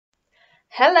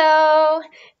Hello!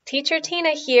 Teacher Tina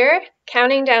here,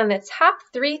 counting down the top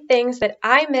 3 things that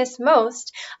I miss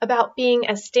most about being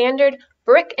a standard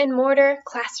brick and mortar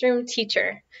classroom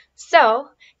teacher. So,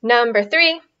 number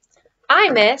 3,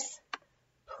 I miss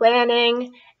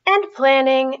planning and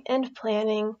planning and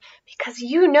planning, because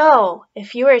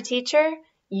if you are a teacher,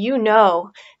 you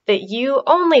know that you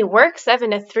only work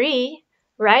 7 to 3,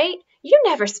 right? You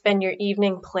never spend your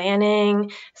evening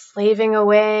planning, slaving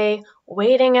away,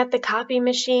 waiting at the copy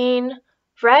machine,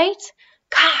 right?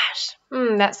 Gosh,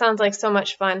 that sounds like so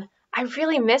much fun. I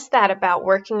really miss that about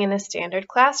working in a standard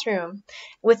classroom.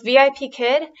 With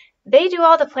VIPKID, they do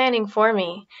all the planning for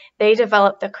me. They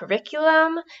develop the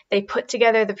curriculum, they put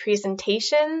together the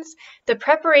presentations. The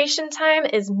preparation time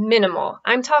is minimal.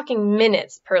 I'm talking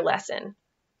minutes per lesson.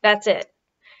 That's it.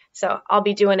 So I'll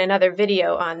be doing another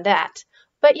video on that.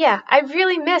 But yeah, I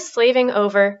really miss slaving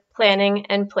over planning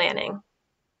and planning.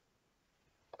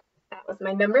 That was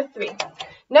my number 3.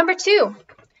 Number 2,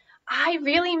 I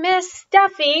really miss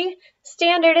stuffy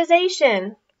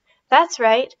standardization. That's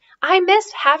right. I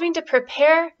miss having to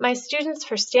prepare my students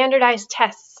for standardized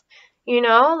tests.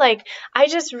 I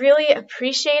just really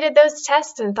appreciated those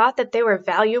tests and thought that they were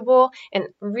valuable and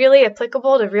really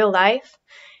applicable to real life.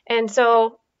 And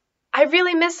so I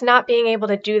really miss not being able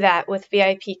to do that with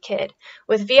VIPKID.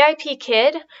 With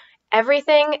VIPKID,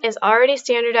 everything is already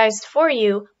standardized for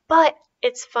you, but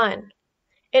it's fun.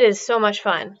 It is so much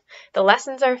fun. The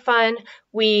lessons are fun.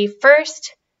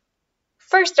 First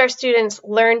our students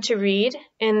learn to read,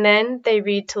 and then they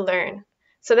read to learn.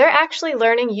 So they're actually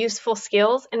learning useful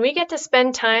skills, and we get to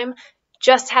spend time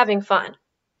just having fun.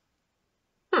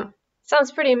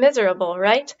 Sounds pretty miserable,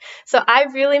 right? So I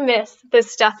really miss the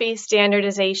stuffy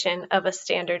standardization of a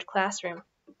standard classroom.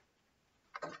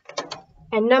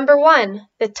 And number 1,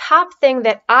 the top thing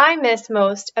that I miss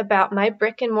most about my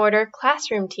brick and mortar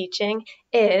classroom teaching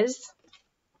is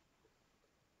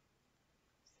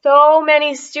so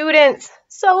many students,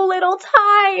 so little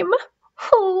time.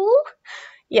 Oh,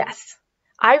 yes,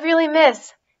 I really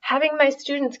miss having my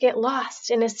students get lost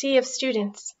in a sea of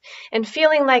students and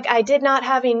feeling like I did not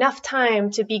have enough time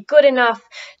to be good enough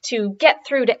to get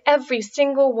through to every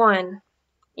single one.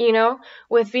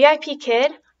 With VIPKID,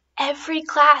 every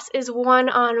class is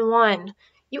one-on-one.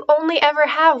 You only ever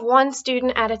have one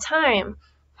student at a time.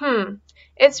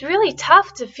 It's really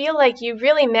tough to feel like you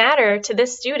really matter to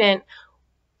this student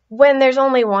when there's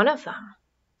only one of them.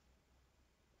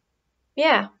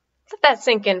 Yeah. Let that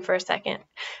sink in for a second.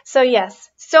 So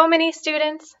yes, so many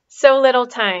students, so little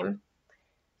time.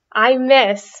 I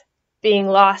miss being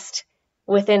lost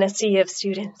within a sea of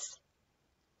students.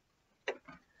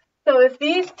 So if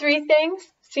these 3 things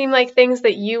seem like things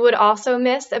that you would also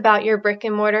miss about your brick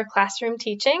and mortar classroom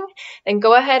teaching, then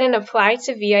go ahead and apply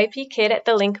to VIPKID at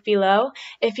the link below.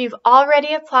 If you've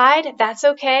already applied, that's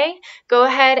okay. Go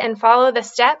ahead and follow the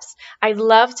steps. I'd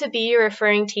love to be your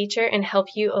referring teacher and help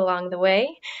you along the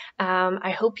way. I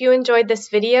hope you enjoyed this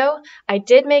video. I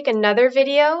did make another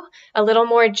video, a little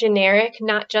more generic,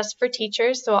 not just for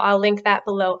teachers, so I'll link that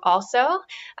below also.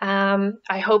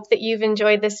 I hope that you've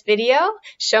enjoyed this video.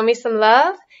 Show me some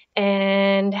love,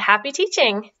 and happy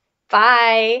teaching.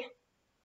 Bye.